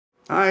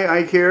Hi,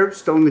 Ike here,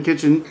 still in the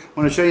kitchen. I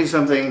want to show you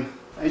something.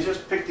 I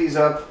just picked these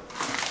up.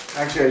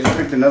 Actually, I just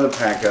picked another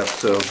pack up,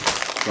 so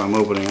I'm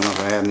opening them. If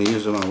I hadn't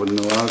used them, I wouldn't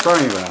know what I was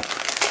talking about.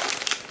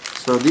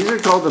 So these are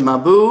called the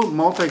Mabu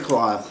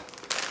multi-cloth.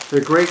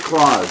 They're great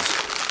cloths.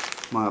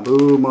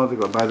 Mabu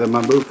multi-cloth by the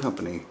Mabu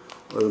company,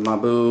 or the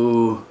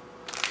Mabu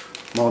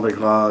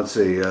multi-cloth. Let's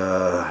see,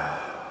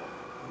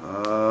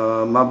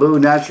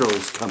 Mabu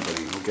Naturals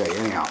company. Okay,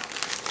 anyhow.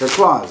 They're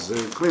cloths.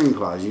 They're cleaning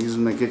cloths. You use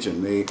them in the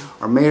kitchen. They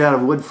are made out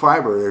of wood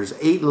fiber. There's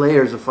 8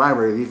 layers of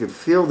fiber. If you could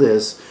feel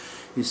this,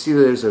 you see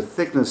there's a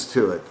thickness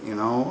to it, you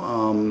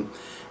know.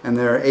 And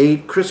there are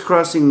 8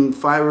 crisscrossing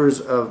fibers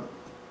of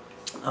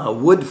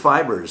wood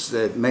fibers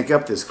that make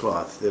up this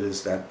cloth that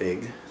is that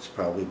big. It's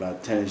probably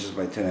about 10 inches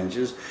by 10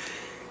 inches.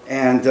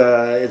 And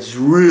it's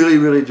really,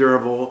 really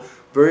durable,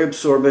 very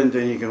absorbent,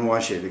 and you can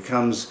wash it. It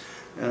comes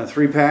in a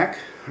 3-pack,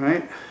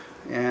 right?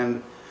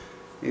 And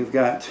you've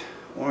got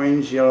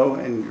orange, yellow,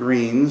 and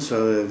green,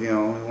 so that, you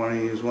know, you want to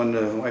use one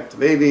to wipe the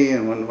baby,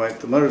 and one to wipe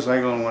the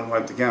motorcycle, and one to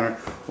wipe the counter,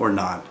 or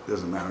not,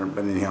 doesn't matter,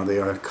 but anyhow, they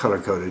are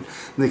color-coded. And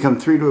they come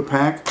 3 to a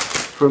pack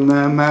from the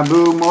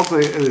Mabu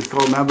it's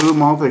called Mabu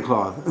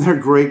Multi-Cloth. They're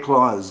great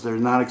cloths. They're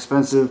not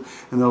expensive,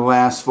 and they'll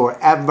last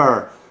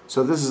forever.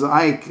 So this is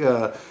Ike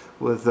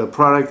with a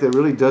product that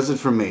really does it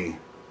for me,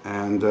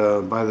 and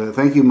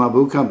thank you,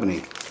 Mabu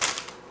Company.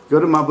 Go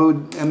to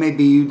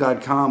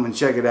mabu.com and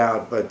check it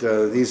out, but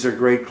these are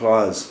great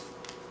cloths.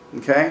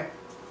 Okay?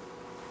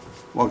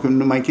 Welcome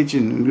to my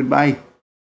kitchen, and goodbye.